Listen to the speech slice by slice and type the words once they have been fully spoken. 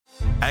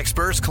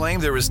Experts claim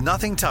there is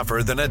nothing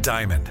tougher than a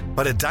diamond.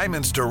 But at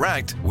Diamonds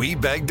Direct, we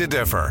beg to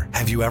differ.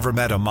 Have you ever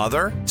met a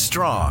mother?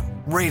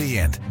 Strong,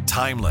 radiant,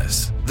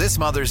 timeless. This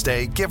Mother's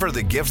Day, give her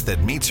the gift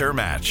that meets her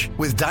match.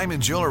 With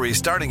diamond jewelry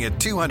starting at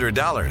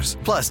 $200.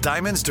 Plus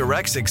Diamonds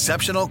Direct's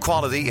exceptional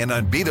quality and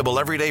unbeatable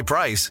everyday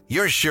price,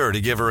 you're sure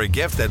to give her a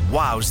gift that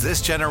wows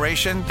this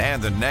generation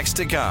and the next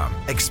to come.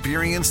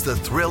 Experience the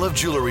thrill of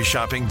jewelry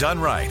shopping done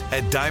right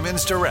at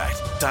Diamonds Direct.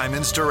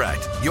 Diamonds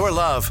Direct. Your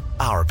love,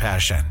 our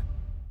passion.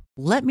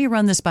 "Let me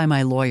run this by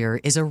my lawyer"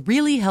 is a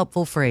really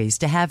helpful phrase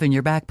to have in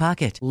your back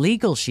pocket.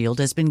 Legal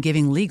Shield has been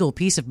giving legal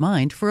peace of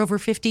mind for over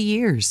 50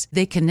 years.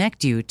 They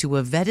connect you to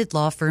a vetted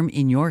law firm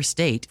in your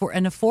state for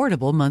an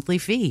affordable monthly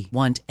fee.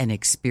 Want an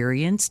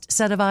experienced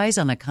set of eyes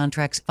on a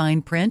contract's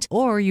fine print?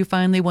 Or you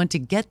finally want to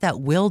get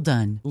that will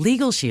done?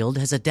 Legal Shield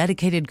has a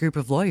dedicated group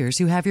of lawyers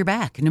who have your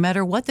back, no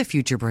matter what the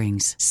future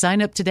brings.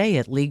 Sign up today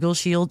at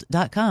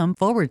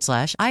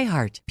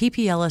LegalShield.com/iHeart.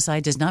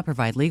 PPLSI does not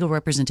provide legal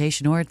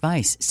representation or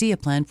advice. See a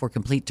plan for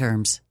complete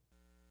terms.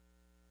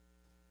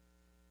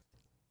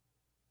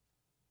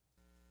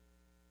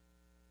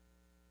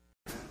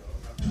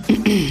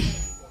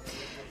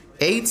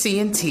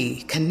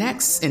 AT&T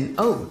connects an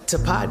ode to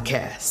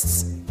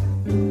podcasts.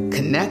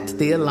 Connect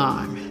the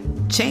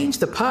alarm. Change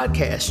the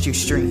podcast you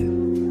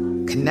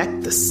stream.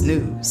 Connect the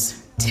snooze.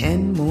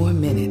 10 more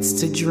minutes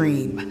to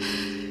dream.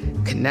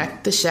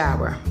 Connect the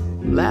shower.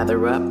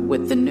 Lather up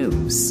with the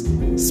news,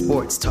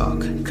 sports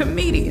talk,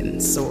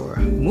 comedians, or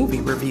movie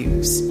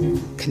reviews.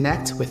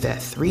 Connect with that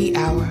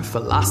 3-hour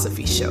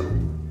philosophy show.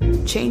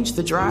 Change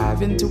the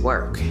drive into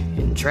work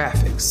in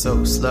traffic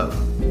so slow.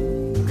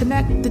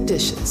 Connect the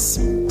dishes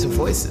to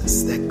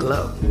voices that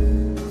glow.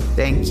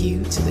 Thank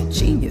you to the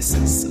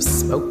geniuses of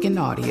spoken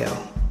audio.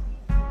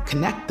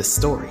 Connect the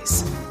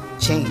stories.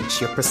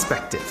 Change your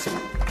perspective.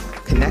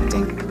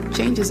 Connecting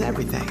changes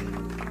everything.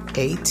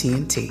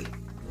 AT&T.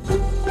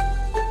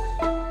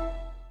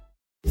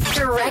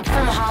 Direct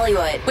from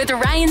Hollywood with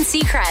Ryan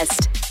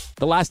Seacrest.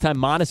 The last time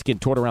Måneskin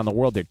toured around the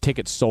world, their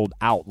tickets sold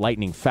out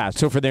lightning fast.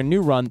 So for their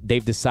new run,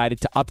 they've decided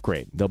to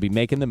upgrade. They'll be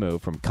making the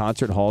move from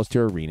concert halls to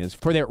arenas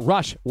for their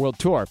Rush World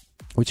Tour,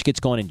 which gets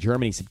going in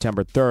Germany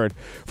September 3rd,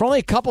 for only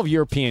a couple of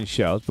European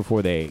shows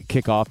before they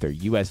kick off their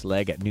U.S.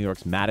 leg at New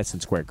York's Madison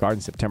Square Garden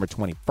September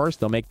 21st.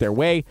 They'll make their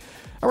way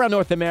around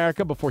North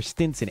America before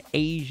stints in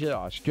Asia,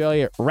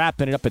 Australia,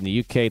 wrapping it up in the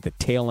UK at the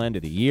tail end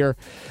of the year.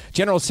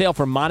 General sale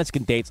for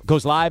Måneskin dates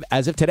goes live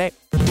as of today.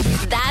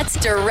 That's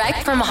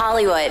Direct from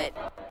Hollywood.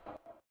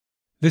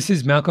 This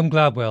is Malcolm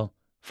Gladwell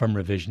from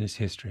Revisionist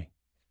History.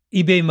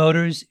 eBay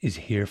Motors is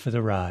here for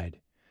the ride.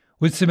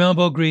 With some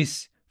elbow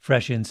grease,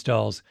 fresh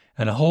installs,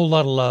 and a whole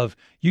lot of love,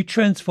 you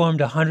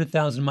transformed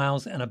 100,000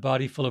 miles and a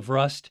body full of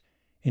rust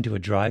into a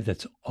drive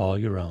that's all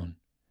your own.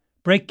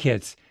 Brake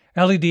kits,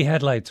 LED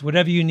headlights,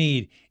 whatever you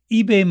need,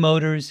 eBay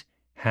Motors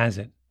has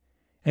it.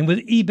 And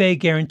with eBay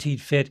Guaranteed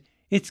Fit,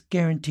 it's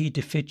guaranteed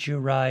to fit your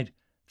ride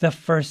the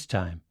first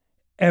time,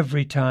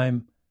 every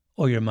time,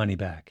 or your money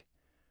back.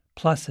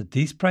 Plus, at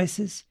these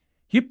prices,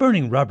 you're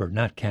burning rubber,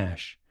 not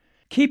cash.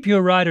 Keep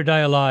your ride or die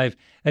alive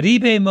at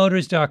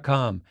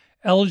ebaymotors.com.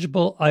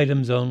 Eligible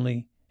items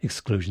only.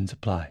 Exclusions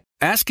apply.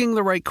 Asking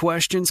the right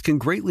questions can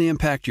greatly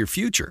impact your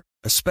future,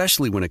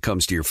 especially when it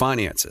comes to your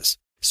finances.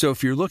 So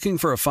if you're looking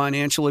for a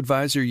financial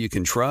advisor you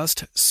can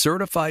trust,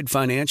 certified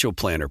financial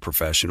planner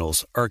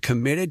professionals are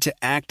committed to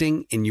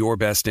acting in your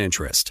best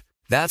interest.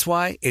 That's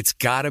why it's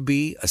got to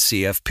be a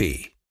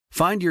CFP.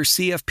 Find your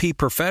CFP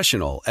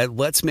professional at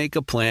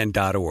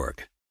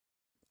letsmakeaplan.org.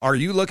 Are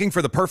you looking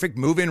for the perfect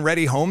move-in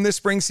ready home this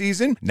spring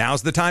season?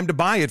 Now's the time to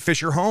buy at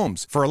Fisher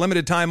Homes. For a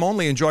limited time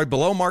only, enjoy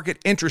below-market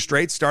interest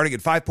rates starting at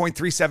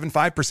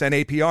 5.375%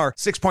 APR,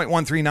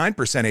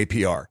 6.139%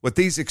 APR. With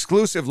these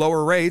exclusive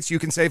lower rates, you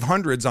can save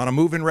hundreds on a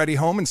move-in ready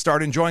home and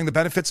start enjoying the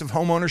benefits of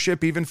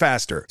homeownership even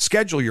faster.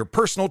 Schedule your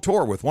personal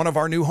tour with one of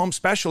our new home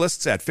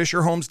specialists at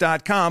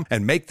FisherHomes.com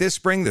and make this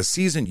spring the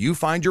season you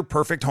find your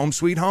perfect home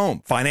sweet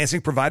home.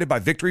 Financing provided by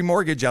Victory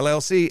Mortgage,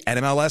 LLC,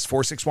 NMLS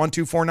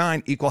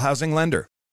 461249, Equal Housing Lender.